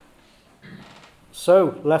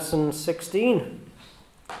So, lesson 16.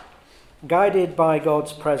 Guided by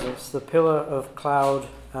God's presence, the pillar of cloud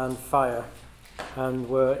and fire. And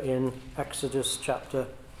we're in Exodus chapter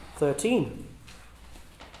 13.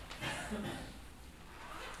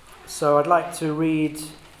 So I'd like to read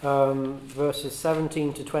verses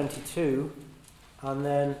 17 to 22, and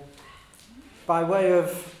then by way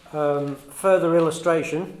of further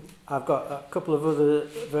illustration, I've got a couple of other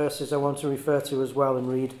verses I want to refer to as well and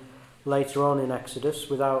read later on in Exodus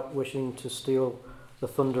without wishing to steal the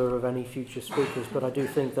thunder of any future speakers, but I do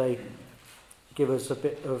think they give us a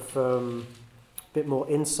bit more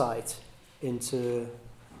insight into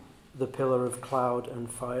the pillar of cloud and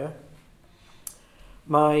fire.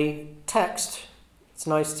 My text, it's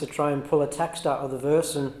nice to try and pull a text out of the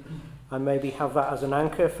verse and maybe have that as an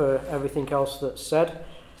anchor for everything else that's said,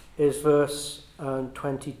 is verse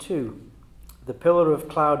 22. The pillar of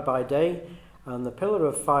cloud by day and the pillar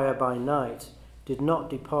of fire by night did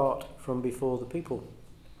not depart from before the people.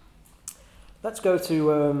 Let's go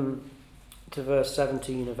to verse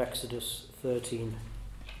 17 of Exodus 13.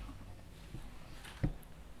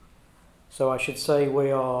 So I should say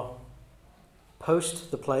we are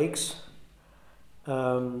post the plagues. We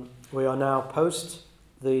are now post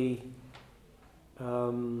the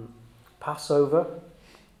Passover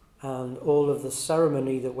and all of the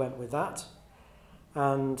ceremony that went with that,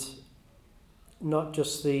 and not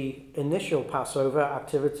just the initial Passover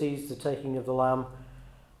activities, the taking of the lamb,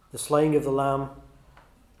 the slaying of the lamb,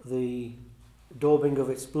 the daubing of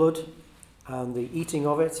its blood, and the eating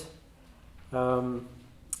of it. All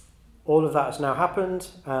of that has now happened,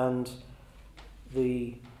 and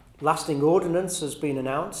the lasting ordinance has been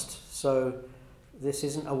announced. So this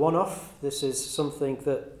isn't a one-off. This is something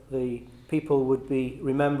that the people would be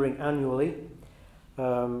remembering annually,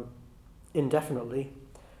 indefinitely.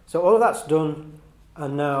 So all of that's done,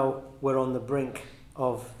 and now we're on the brink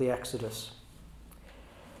of the Exodus.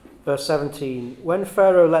 Verse 17, when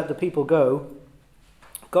Pharaoh let the people go,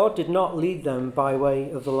 God did not lead them by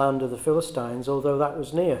way of the land of the Philistines, although that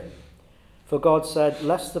was near. For God said,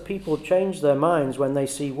 lest the people change their minds when they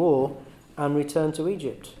see war and return to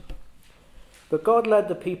Egypt. But God led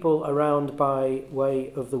the people around by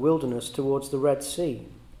way of the wilderness towards the Red Sea.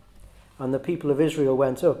 And the people of Israel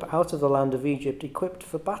went up out of the land of Egypt equipped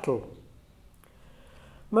for battle.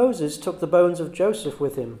 Moses took the bones of Joseph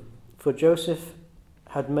with him, for Joseph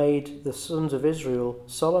had made the sons of Israel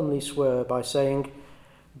solemnly swear by saying,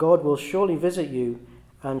 God will surely visit you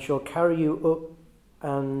and shall carry you up,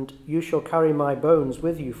 and you shall carry my bones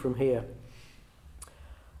with you from here.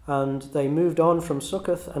 And they moved on from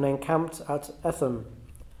Succoth and encamped at Etham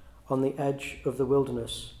on the edge of the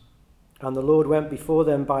wilderness. And the Lord went before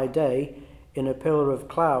them by day in a pillar of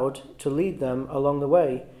cloud to lead them along the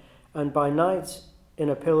way, and by night in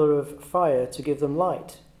a pillar of fire to give them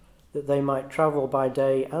light, that they might travel by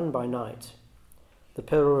day and by night. The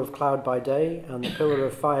pillar of cloud by day and the pillar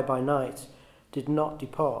of fire by night did not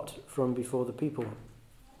depart from before the people.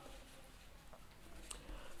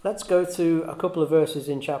 Let's go to a couple of verses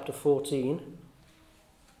in chapter 14,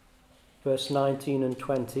 verse 19 and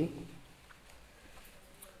 20.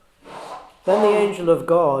 Then the angel of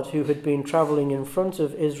God, who had been travelling in front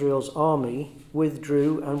of Israel's army,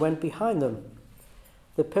 withdrew and went behind them.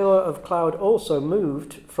 The pillar of cloud also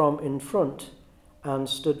moved from in front and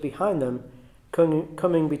stood behind them,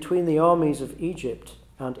 coming between the armies of Egypt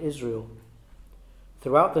and Israel.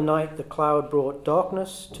 Throughout the night the cloud brought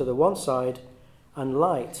darkness to the one side and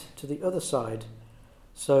light to the other side,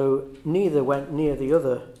 so neither went near the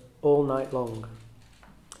other all night long.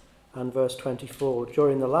 And verse 24,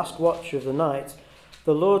 during the last watch of the night,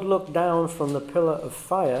 the Lord looked down from the pillar of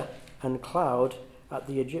fire and cloud at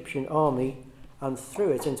the Egyptian army and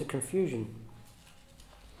threw it into confusion.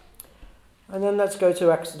 And then let's go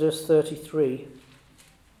to Exodus 33,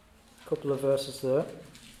 a couple of verses there.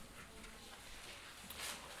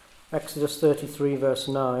 Exodus 33, verse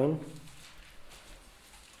 9.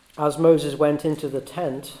 As Moses went into the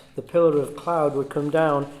tent, the pillar of cloud would come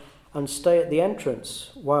down and stay at the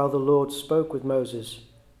entrance while the Lord spoke with Moses.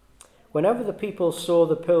 Whenever the people saw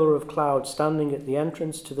the pillar of cloud standing at the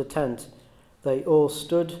entrance to the tent, they all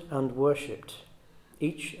stood and worshipped,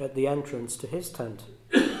 each at the entrance to his tent.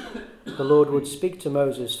 The Lord would speak to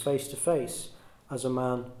Moses face to face, as a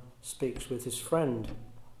man speaks with his friend.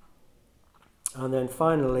 And then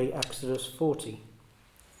finally, Exodus 40,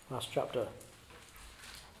 last chapter.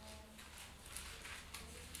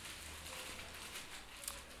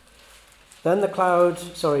 Then the cloud,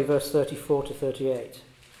 verse 34 to 38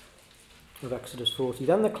 of Exodus 40.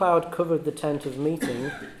 Then the cloud covered the tent of meeting,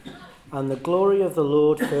 and the glory of the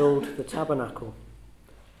Lord filled the tabernacle.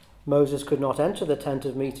 Moses could not enter the tent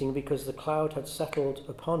of meeting because the cloud had settled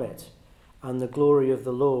upon it, and the glory of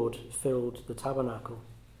the Lord filled the tabernacle.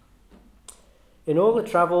 In all the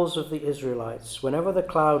travels of the Israelites, whenever the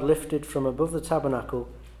cloud lifted from above the tabernacle,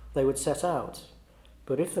 they would set out.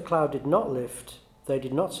 But if the cloud did not lift, they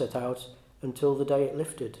did not set out until the day it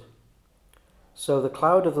lifted. So the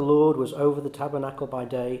cloud of the Lord was over the tabernacle by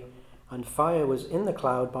day, and fire was in the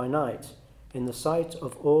cloud by night, in the sight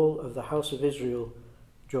of all of the house of Israel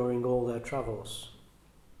during all their travels.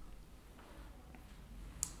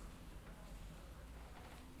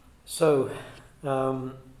 So,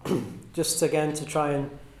 just again to try and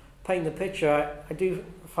paint the picture, I do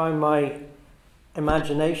find my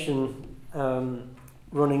imagination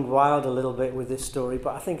running wild a little bit with this story,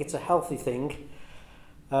 but I think it's a healthy thing,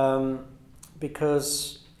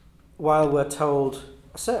 because while we're told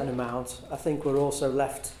a certain amount, I think we're also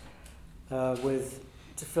left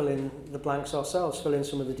to fill in the blanks ourselves, fill in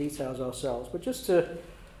some of the details ourselves. But just to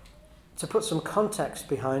put some context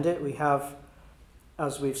behind it, we have,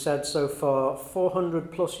 as we've said so far,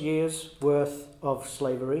 400 plus years worth of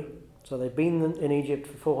slavery. So they've been in Egypt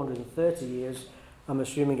for 430 years. I'm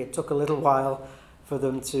assuming it took a little while for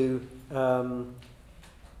them to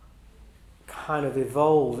kind of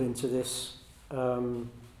evolve into this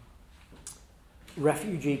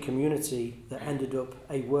refugee community that ended up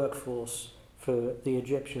a workforce for the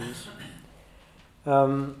Egyptians.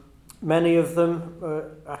 Many of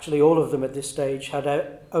them, actually all of them at this stage,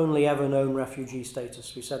 had only ever known refugee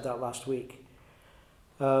status. We said that last week.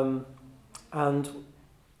 And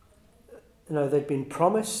they'd been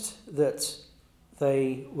promised that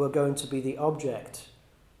they were going to be the object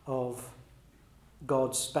of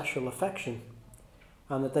God's special affection,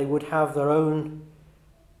 and that they would have their own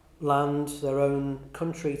land, their own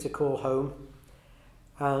country to call home.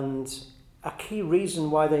 And a key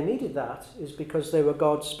reason why they needed that is because they were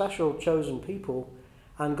God's special chosen people,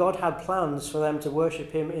 and God had plans for them to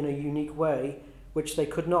worship him in a unique way, which they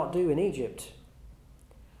could not do in Egypt.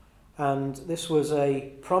 And this was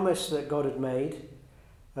a promise that God had made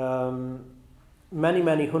many,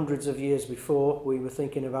 many hundreds of years before. We were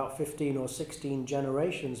thinking about 15 or 16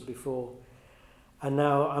 generations before. And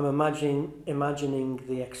now I'm imagining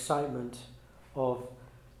the excitement of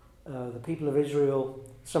the people of Israel.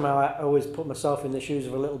 Somehow I always put myself in the shoes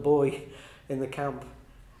of a little boy in the camp,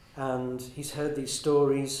 and he's heard these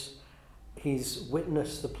stories, he's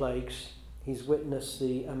witnessed the plagues, he's witnessed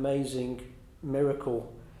the amazing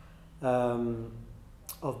miracle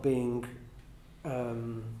of being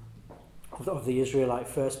of the Israelite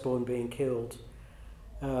firstborn being killed,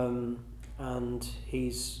 and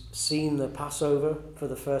he's seen the Passover for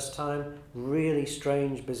the first time, really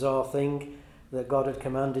strange, bizarre thing that God had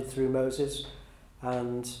commanded through Moses.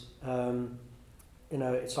 And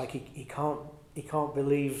it's like he can't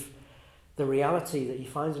believe the reality that he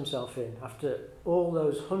finds himself in. After all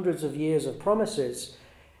those hundreds of years of promises,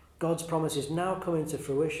 God's promises now come into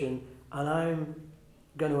fruition, and I'm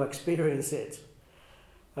going to experience it.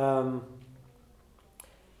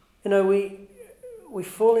 We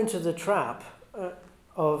fall into the trap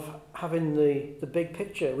of having the big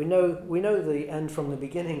picture. We know the end from the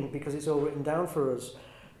beginning because it's all written down for us.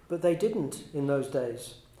 But they didn't in those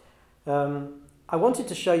days. I wanted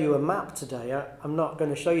to show you a map today. I'm not going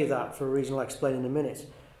to show you that for a reason I'll explain in a minute.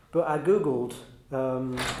 But I Googled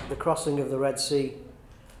the crossing of the Red Sea.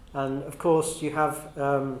 And of course you have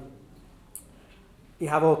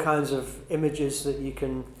all kinds of images that you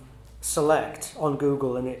can select on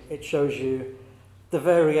Google, and it shows you the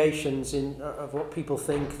variations of what people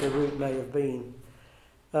think the route may have been.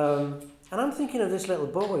 And I'm thinking of this little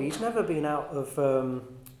boy. He's never been out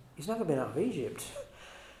of Egypt.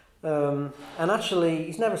 And actually,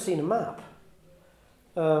 he's never seen a map.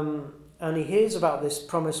 And he hears about this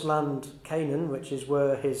promised land, Canaan, which is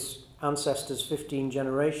where his ancestors 15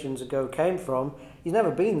 generations ago came from. He's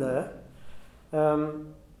never been there.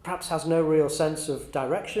 Perhaps has no real sense of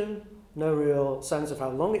direction, no real sense of how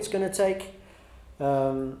long it's going to take.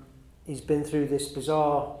 He's been through this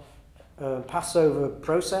bizarre Passover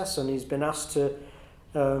process, and he's been asked to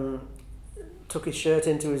tuck his shirt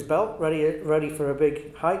into his belt, ready for a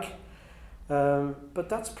big hike. But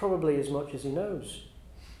that's probably as much as he knows.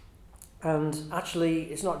 And actually,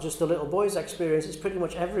 it's not just the little boy's experience, it's pretty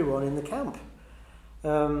much everyone in the camp.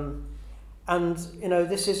 And,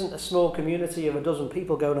 this isn't a small community of a dozen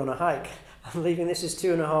people going on a hike and leaving. This is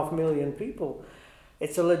 2.5 million people.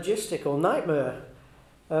 It's a logistical nightmare.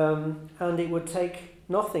 And it would take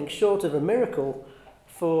nothing short of a miracle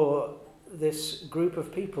for this group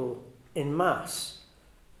of people in mass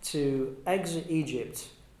to exit Egypt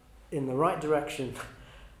in the right direction,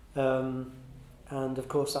 And of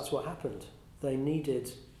course that's what happened. They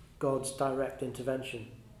needed God's direct intervention.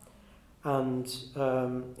 And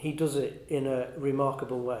he does it in a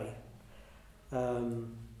remarkable way.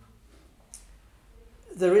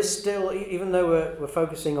 There is still, even though we're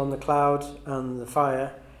focusing on the cloud and the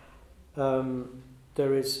fire,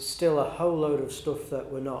 there is still a whole load of stuff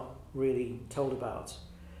that we're not really told about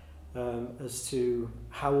as to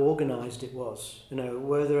how organised it was.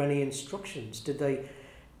 Were there any instructions? Did they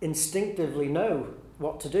instinctively know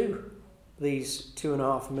what to do, these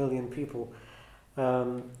 2.5 million people?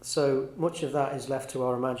 So much of that is left to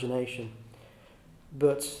our imagination.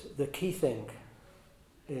 But the key thing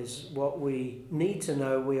is what we need to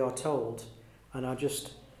know, we are told, and I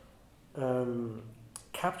just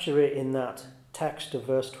capture it in that text of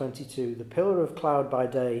verse 22. The pillar of cloud by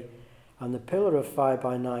day and the pillar of fire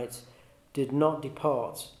by night did not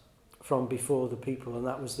depart from before the people, and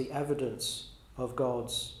that was the evidence of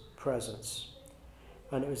God's presence.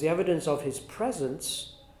 And it was the evidence of his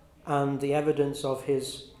presence and the evidence of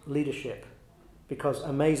his leadership, because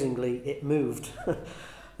amazingly it moved.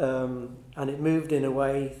 And it moved in a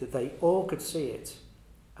way that they all could see it,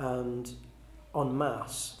 and en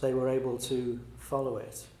masse they were able to follow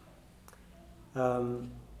it.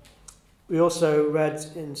 We also read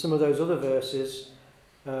in some of those other verses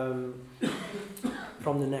from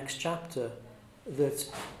the next chapter that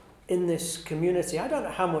in this community, I don't know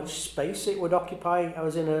how much space it would occupy. I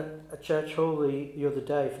was in a church hall the other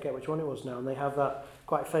day, I forget which one it was now, and they have that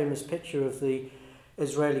quite famous picture of the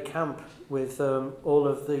Israeli camp with all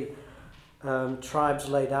of the tribes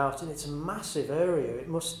laid out, and it's a massive area. It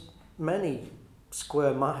must many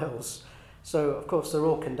square miles. So of course they're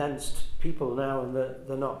all condensed people now, and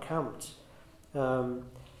they're not camped. And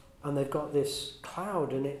they've got this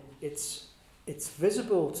cloud, and it's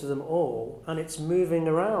visible to them all, and it's moving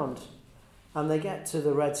around. And they get to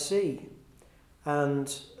the Red Sea, and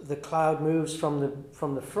the cloud moves from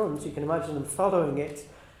the front. You can imagine them following it.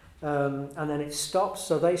 And then it stops,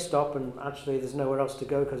 so they stop, and actually there's nowhere else to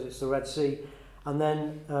go because it's the Red Sea. And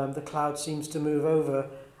then the cloud seems to move over,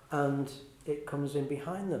 and it comes in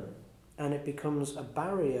behind them, and it becomes a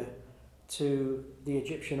barrier to the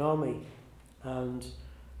Egyptian army. And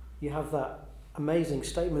you have that amazing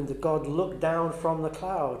statement that God looked down from the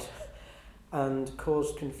cloud and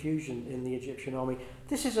caused confusion in the Egyptian army.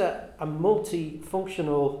 This is a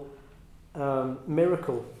multifunctional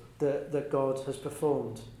miracle that God has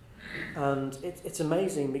performed. And it's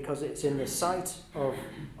amazing because it's in the sight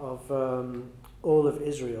of all of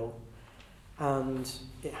Israel, and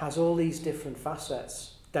it has all these different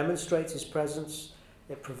facets. Demonstrates his presence,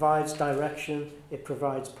 it provides direction, it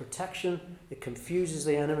provides protection, it confuses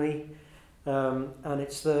the enemy, and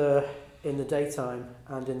it's there in the daytime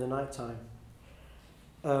and in the nighttime.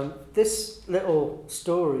 This little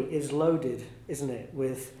story is loaded, isn't it,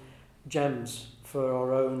 with gems for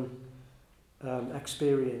our own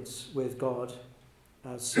experience with God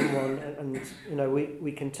as someone, and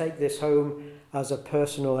we can take this home as a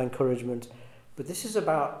personal encouragement, but this is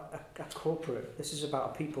about a corporate, this is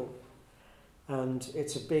about a people, and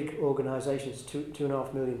it's a big organisation. It's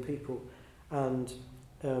 2.5 million people, and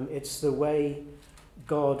it's the way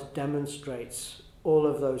God demonstrates all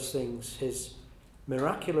of those things: his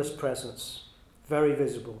miraculous presence, very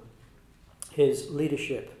visible, his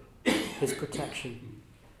leadership, his protection,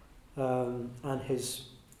 and his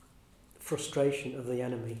frustration of the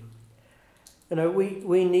enemy.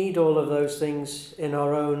 We need all of those things in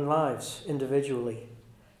our own lives individually.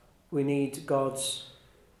 We need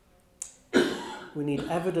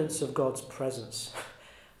evidence of God's presence.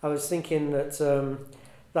 I was thinking that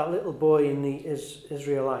that little boy in the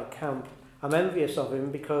Israelite camp, I'm envious of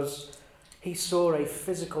him because he saw a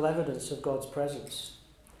physical evidence of God's presence.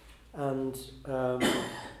 And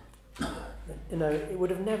it would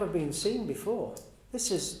have never been seen before. This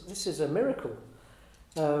is a miracle.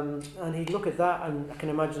 And he'd look at that, and I can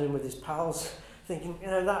imagine him with his pals thinking,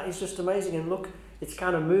 that is just amazing. And look, it's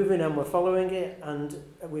kind of moving, and we're following it, and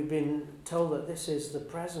we've been told that this is the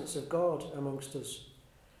presence of God amongst us.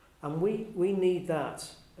 And we need that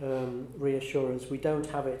reassurance. We don't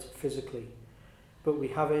have it physically, but we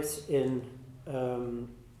have it in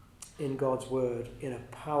God's word in a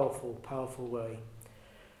powerful, powerful way.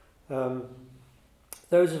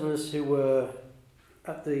 Those of us who were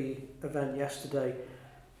at the event yesterday,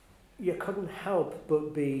 you couldn't help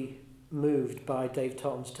but be moved by Dave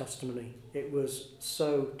Totten's testimony. It was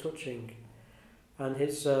so touching, and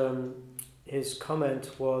his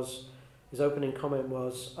comment was, his opening comment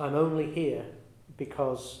was, "I'm only here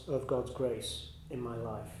because of God's grace in my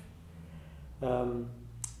life." And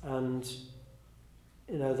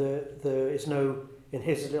there is no, in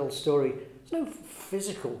his little story, no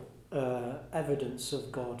physical evidence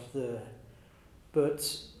of God there,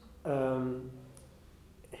 but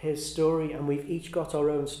his story, and we've each got our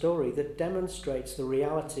own story that demonstrates the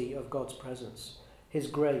reality of God's presence, his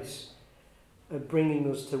grace, bringing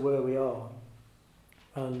us to where we are.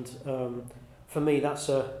 And for me, that's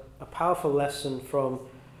a powerful lesson from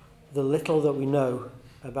the little that we know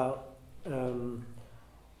about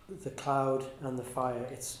the cloud and the fire.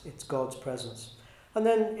 It's God's presence. And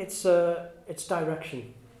then it's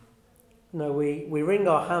direction. We wring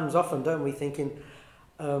our hands often, don't we, thinking,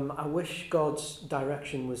 I wish God's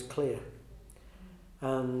direction was clear.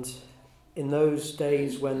 And in those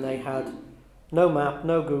days when they had no map,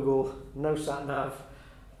 no Google, no sat-nav,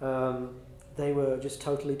 they were just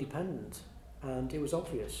totally dependent. And it was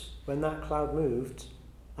obvious. When that cloud moved,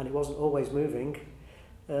 and it wasn't always moving,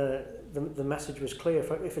 the message was clear.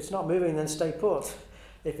 If it's not moving, then stay put.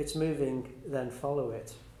 If it's moving, then follow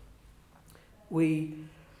it. We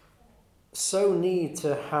so need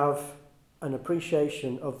to have an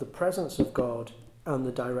appreciation of the presence of God and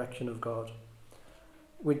the direction of God.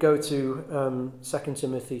 We go to 2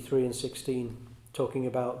 Timothy 3:16, talking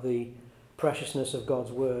about the preciousness of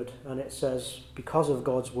God's word, and it says, because of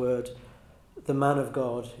God's word, the man of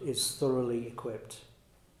God is thoroughly equipped.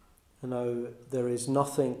 There is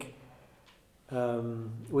nothing,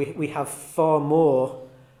 we have far more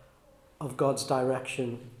of God's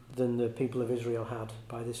direction than the people of Israel had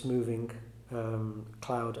by this moving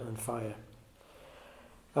cloud and fire.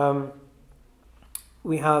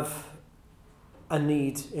 We have a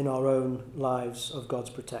need in our own lives of God's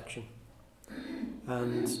protection.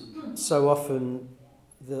 And so often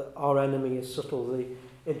our enemy is subtle. The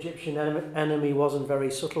Egyptian enemy wasn't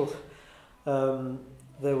very subtle.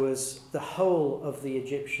 There was the whole of the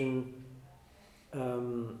Egyptian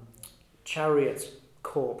chariot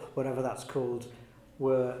corps, whatever that's called,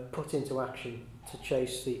 were put into action to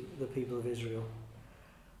chase the people of Israel.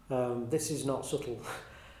 This is not subtle.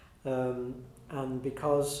 And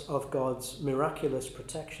because of God's miraculous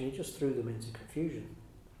protection, he just threw them into confusion.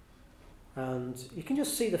 And you can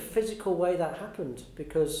just see the physical way that happened,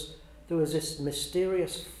 because there was this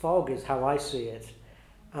mysterious fog, is how I see it.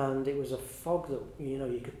 And it was a fog that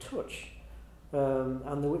you could touch.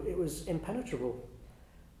 And it was impenetrable.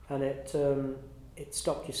 And it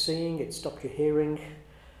stopped you seeing, it stopped you hearing.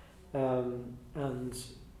 And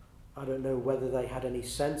I don't know whether they had any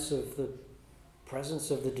sense of the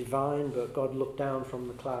presence of the divine, but God looked down from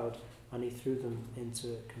the cloud and he threw them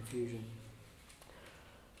into confusion.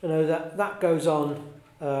 That goes on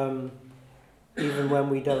even when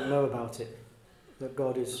we don't know about it, that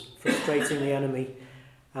God is frustrating the enemy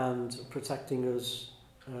and protecting us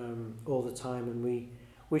all the time, and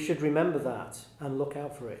we should remember that and look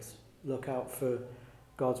out for it. Look out for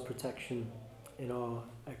God's protection in our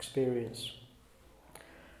experience.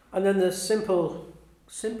 And then the simple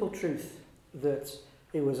truth that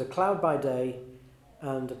it was a cloud by day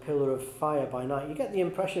and a pillar of fire by night. You get the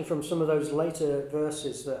impression from some of those later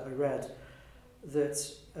verses that I read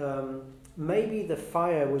that maybe the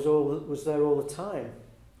fire was there all the time,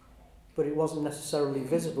 but it wasn't necessarily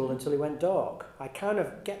visible until it went dark. I kind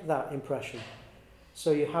of get that impression.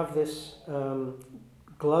 So you have this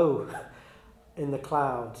glow in the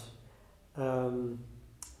cloud, and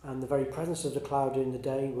the very presence of the cloud in the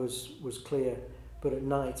day was clear, but at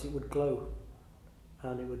night it would glow,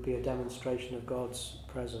 and it would be a demonstration of God's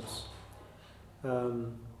presence.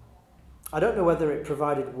 I don't know whether it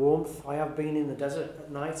provided warmth. I have been in the desert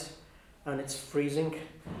at night, and it's freezing.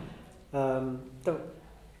 Don't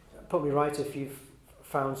put me right if you've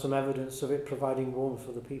found some evidence of it providing warmth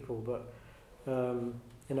for the people, but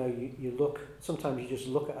you look, sometimes you just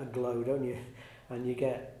look at a glow, don't you, and you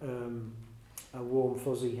get a warm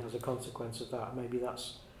fuzzy as a consequence of that. Maybe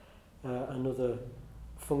that's another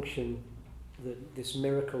function, this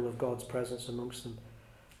miracle of God's presence amongst them,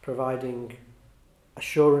 providing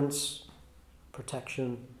assurance,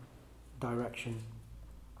 protection, direction.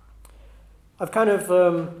 I've kind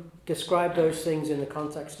of described those things in the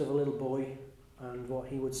context of a little boy and what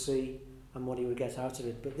he would see and what he would get out of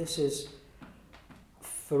it. But this is,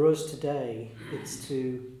 for us today, it's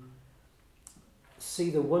to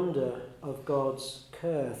see the wonder of God's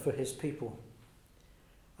care for his people.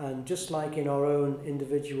 And just like in our own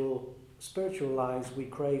individual spiritual lives, we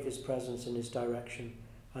crave his presence and his direction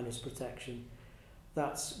and his protection.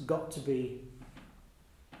 That's got to be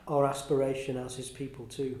our aspiration as his people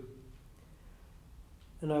too.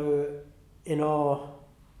 In our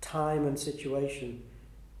time and situation,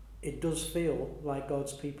 it does feel like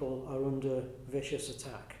God's people are under vicious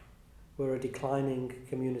attack. We're a declining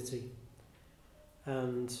community.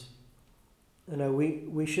 And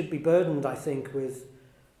we should be burdened, I think, with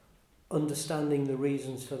understanding the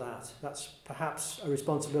reasons for that. That's perhaps a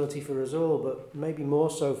responsibility for us all, but maybe more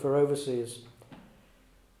so for overseers.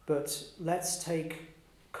 But let's take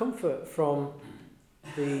comfort from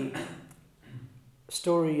the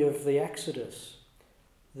story of the Exodus,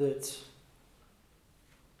 that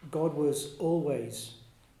God was always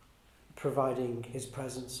providing his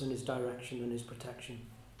presence and his direction and his protection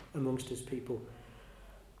amongst his people.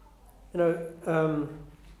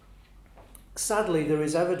 Sadly, there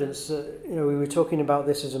is evidence that, we were talking about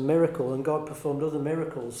this as a miracle, and God performed other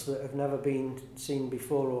miracles that have never been seen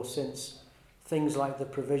before or since. Things like the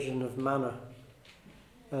provision of manna.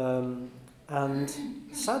 And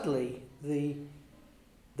sadly, the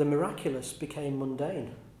miraculous became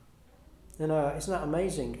mundane. Isn't that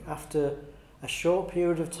amazing? After a short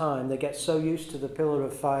period of time, they get so used to the pillar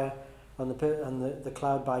of fire and the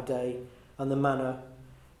cloud by day and the manna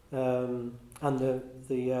and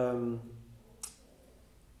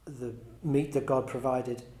the meat that God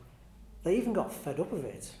provided. They even got fed up of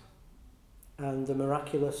it, and the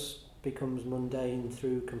miraculous becomes mundane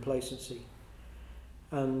through complacency.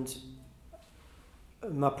 And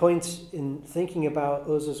my point in thinking about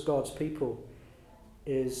us as God's people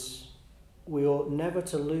is we ought never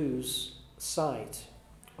to lose sight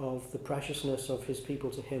of the preciousness of his people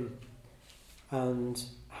to him and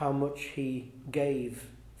how much he gave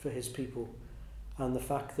for his people, and the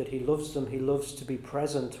fact that he loves them, he loves to be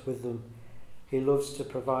present with them, he loves to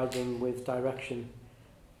provide them with direction,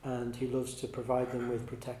 and he loves to provide them with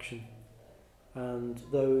protection. And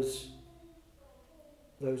those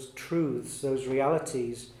truths, those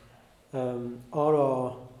realities are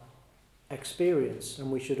our experience, and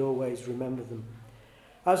we should always remember them.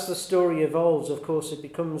 As the story evolves, of course, it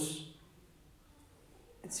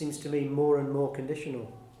seems to me, more and more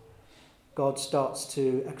conditional. God starts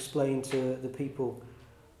to explain to the people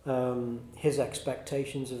his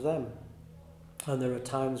expectations of them. And there are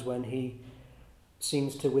times when he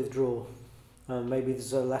seems to withdraw. Maybe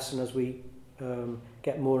there's a lesson as we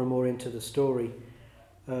get more and more into the story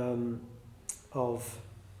of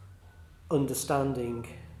understanding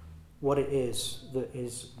what it is that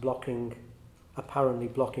is apparently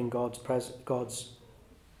blocking God's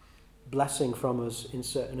blessing from us in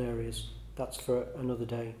certain areas. That's for another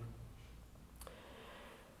day.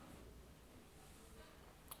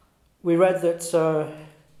 We read that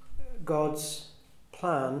God's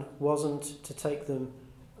plan wasn't to take them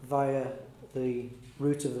via the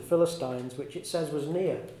route of the Philistines, which it says was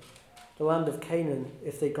near. The land of Canaan,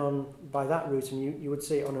 if they'd gone by that route, and you would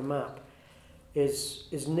see it on a map,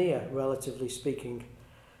 is near, relatively speaking.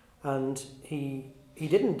 And he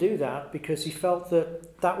didn't do that because he felt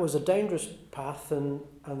that was a dangerous path, and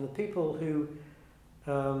the people who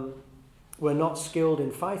were not skilled in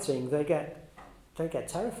fighting, they get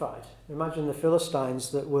terrified. Imagine the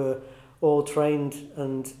Philistines that were all trained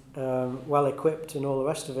and well equipped and all the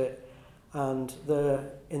rest of it, and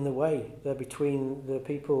they're in the way. They're between the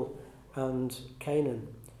people and Canaan.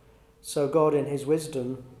 So God, in his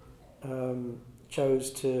wisdom,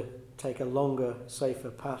 chose to take a longer,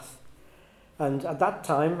 safer path. And at that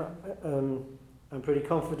time, I'm pretty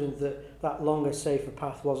confident that longer, safer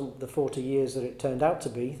path wasn't the 40 years that it turned out to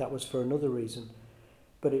be. That was for another reason.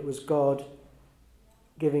 But it was God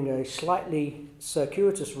giving a slightly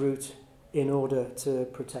circuitous route in order to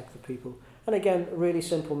protect the people. And again, a really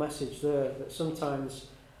simple message there, that sometimes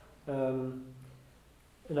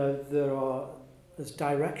there's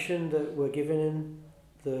direction that we're given in,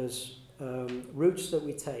 there's routes that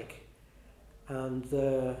we take, and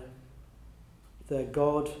they're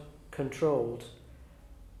God controlled,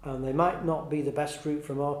 and they might not be the best route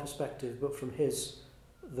from our perspective, but from his,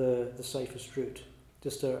 the safest route.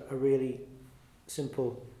 Just a really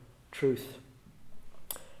simple truth.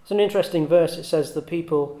 It's an interesting verse. It says the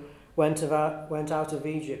people went out of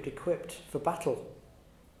Egypt equipped for battle.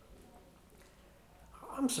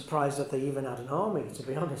 I'm surprised that they even had an army, to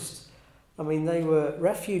be honest. I mean, they were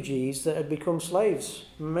refugees that had become slaves,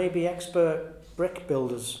 maybe expert brick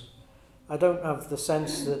builders. I don't have the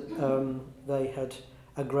sense that they had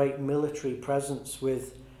a great military presence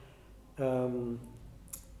with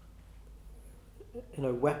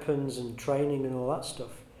weapons and training and all that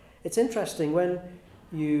stuff. It's interesting when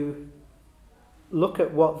you look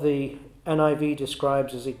at what the NIV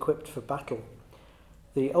describes as equipped for battle.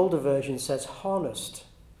 The older version says harnessed.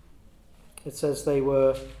 It says they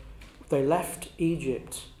left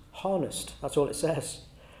Egypt harnessed. That's all it says.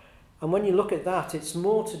 And when you look at that, it's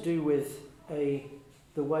more to do with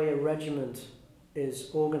the way a regiment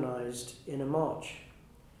is organised in a march.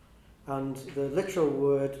 And the literal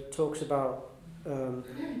word talks about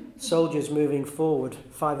soldiers moving forward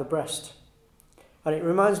 5 abreast. And it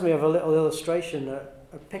reminds me of a little illustration,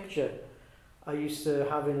 a picture I used to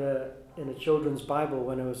have in a children's Bible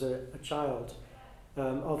when I was a child,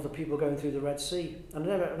 of the people going through the Red Sea. And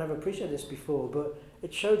I never appreciated this before, but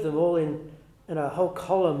it showed them all in a whole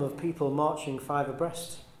column of people marching 5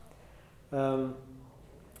 abreast.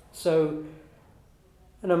 So,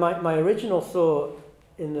 my original thought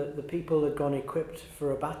in that the people had gone equipped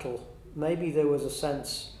for a battle, maybe there was a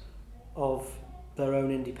sense of their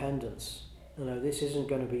own independence. This isn't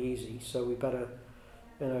going to be easy, so we better,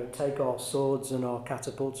 take our swords and our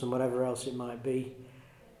catapults and whatever else it might be.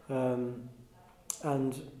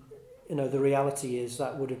 The reality is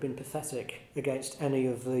that would have been pathetic against any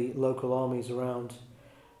of the local armies around.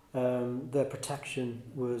 Their protection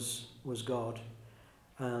was God.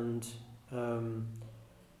 And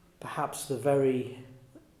perhaps the very,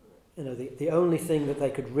 the only thing that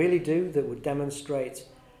they could really do that would demonstrate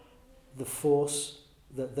the force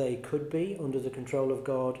that they could be under the control of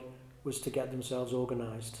God was to get themselves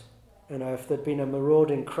organised. If there'd been a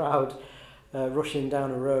marauding crowd rushing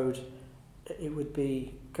down a road, it would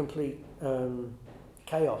be complete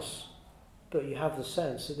chaos. But you have the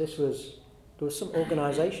sense that there was some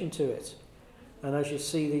organisation to it. And as you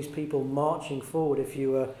see these people marching forward, if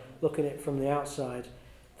you were looking at it from the outside,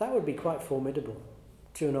 that would be quite formidable.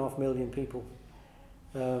 2.5 million people.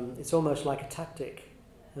 It's almost like a tactic,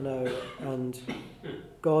 and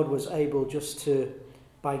God was able just to,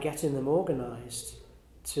 by getting them organised,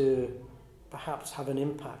 to perhaps have an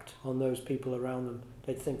impact on those people around them.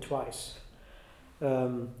 They'd think twice,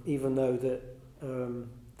 even though that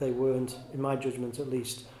they weren't, in my judgment at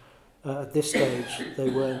least, at this stage, they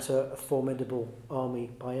weren't a formidable army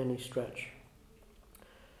by any stretch.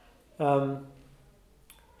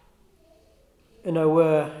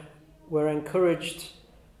 We're encouraged,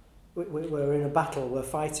 we're in a battle, we're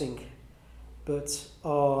fighting, but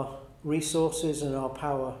our resources and our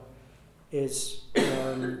power is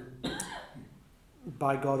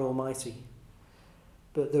by God Almighty.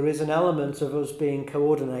 But there is an element of us being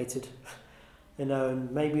coordinated.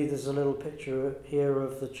 And maybe there's a little picture here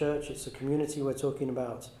of the church, it's the community we're talking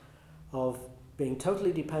about, of being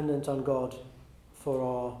totally dependent on God for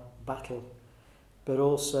our battle, but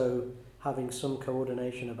also having some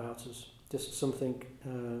coordination about us. Just something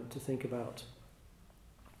to think about.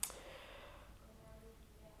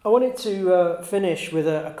 I wanted to finish with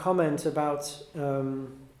a comment about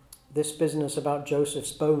this business about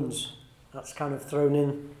Joseph's bones. That's kind of thrown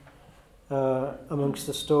in amongst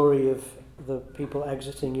the story of the people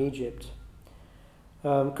exiting Egypt.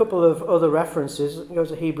 A couple of other references. It goes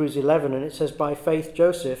to Hebrews 11 and it says, "By faith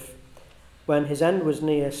Joseph, when his end was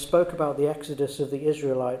near, spoke about the exodus of the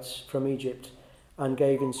Israelites from Egypt and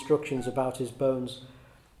gave instructions about his bones."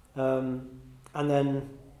 And then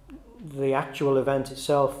the actual event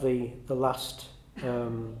itself, the last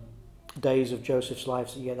days of Joseph's life,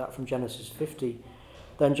 so you get that from Genesis 50.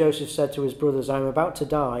 "Then Joseph said to his brothers, I am about to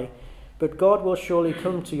die, but God will surely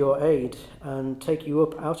come to your aid and take you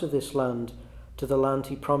up out of this land to the land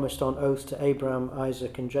he promised on oath to Abraham,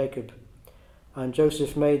 Isaac and Jacob. And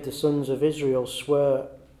Joseph made the sons of Israel swear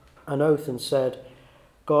an oath and said,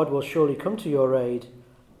 God will surely come to your aid,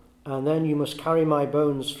 and then you must carry my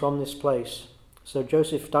bones from this place. So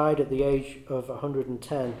Joseph died at the age of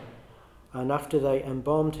 110, and after they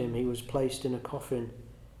embalmed him, he was placed in a coffin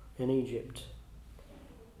in Egypt."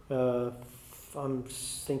 I'm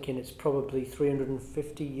thinking it's probably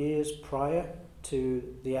 350 years prior to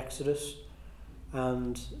the Exodus,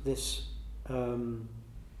 and this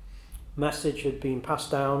message had been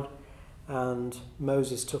passed down, and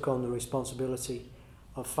Moses took on the responsibility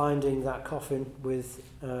of finding that coffin with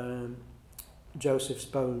Joseph's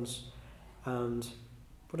bones, and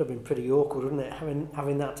would have been pretty awkward, wouldn't it,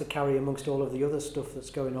 having that to carry amongst all of the other stuff that's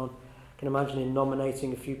going on. I can imagine him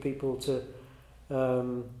nominating a few people to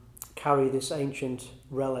carry this ancient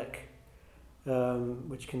relic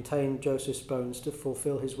which contained Joseph's bones to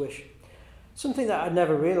fulfill his wish. Something that I'd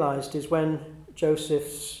never realised is when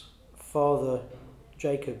Joseph's father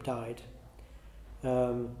Jacob died,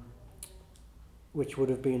 which would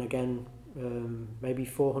have been again maybe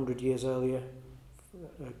 400 years earlier,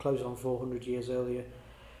 close on 400 years earlier,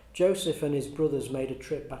 Joseph and his brothers made a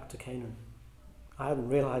trip back to Canaan. I hadn't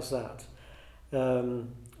realised that.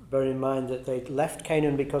 Bear in mind that they'd left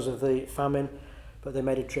Canaan because of the famine, but they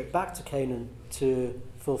made a trip back to Canaan to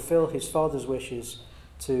fulfill his father's wishes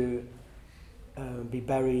to be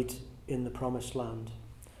buried in the promised land.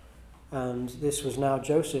 And this was now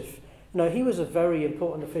Joseph. He was a very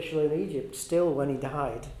important official in Egypt still when he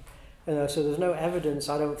died. So there's no evidence,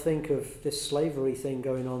 I don't think, of this slavery thing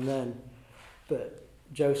going on then. But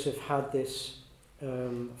Joseph had this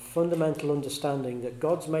fundamental understanding that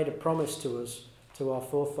God's made a promise to us, to our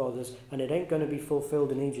forefathers, and it ain't going to be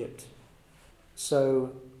fulfilled in Egypt.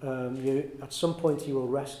 So at some point he will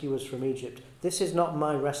rescue us from Egypt. This is not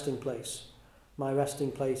my resting place. My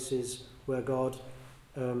resting place is where God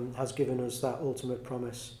has given us that ultimate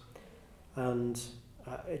promise. And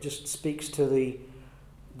it just speaks to the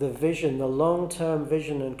vision, the long-term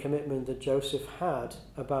vision and commitment that Joseph had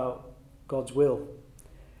about God's will.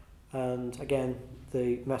 And again,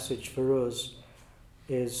 the message for us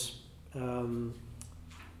is the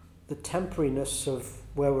temporariness of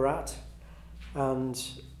where we're at and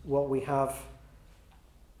what we have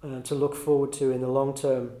to look forward to in the long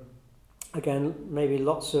term. Again, maybe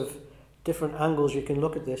lots of different angles you can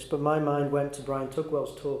look at this, but my mind went to Brian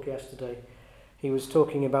Tugwell's talk yesterday. He was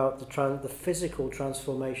talking about the physical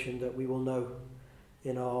transformation that we will know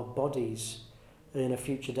in our bodies in a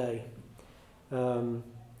future day.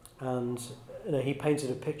 And he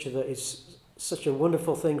painted a picture that is such a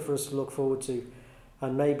wonderful thing for us to look forward to.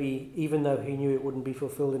 And maybe, even though he knew it wouldn't be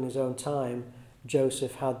fulfilled in his own time,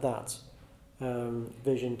 Joseph had that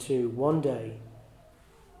vision too. One day,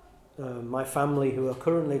 my family, who are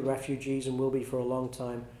currently refugees and will be for a long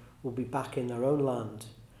time, will be back in their own land,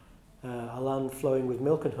 a land flowing with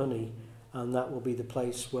milk and honey, and that will be the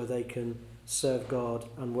place where they can serve God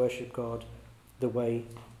and worship God the way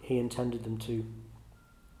he intended them to.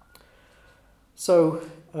 So,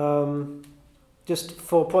 just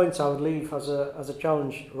 4 points I would leave as a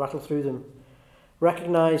challenge, rattle through them.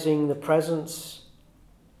 Recognizing the presence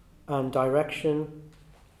and direction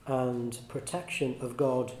and protection of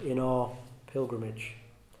God in our pilgrimage.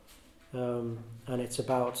 And it's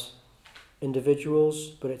about individuals,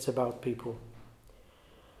 but it's about people.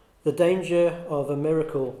 The danger of a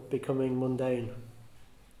miracle becoming mundane,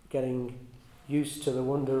 getting used to the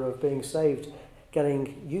wonder of being saved,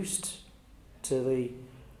 getting used to the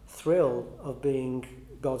thrill of being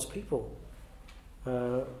God's people.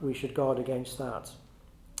 We should guard against that.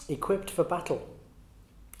 Equipped for battle.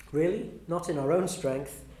 Really? Not in our own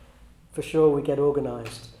strength. For sure we get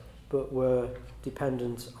organised, but we're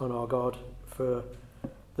dependent on our God for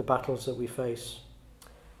the battles that we face.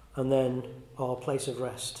 And then our place of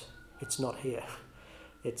rest. It's not here.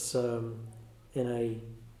 It's in a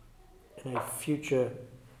future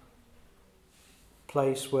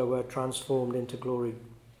place where we're transformed into glory.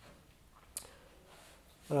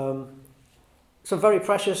 Some very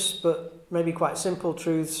precious but maybe quite simple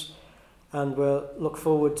truths, and we'll look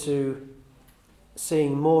forward to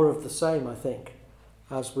seeing more of the same, I think,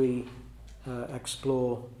 as we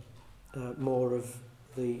explore more of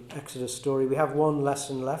the Exodus story. We have one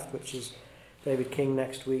lesson left, which is David King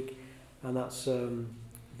next week, and that's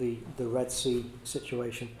the Red Sea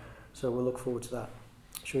situation. So we'll look forward to that.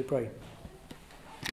 Shall we pray?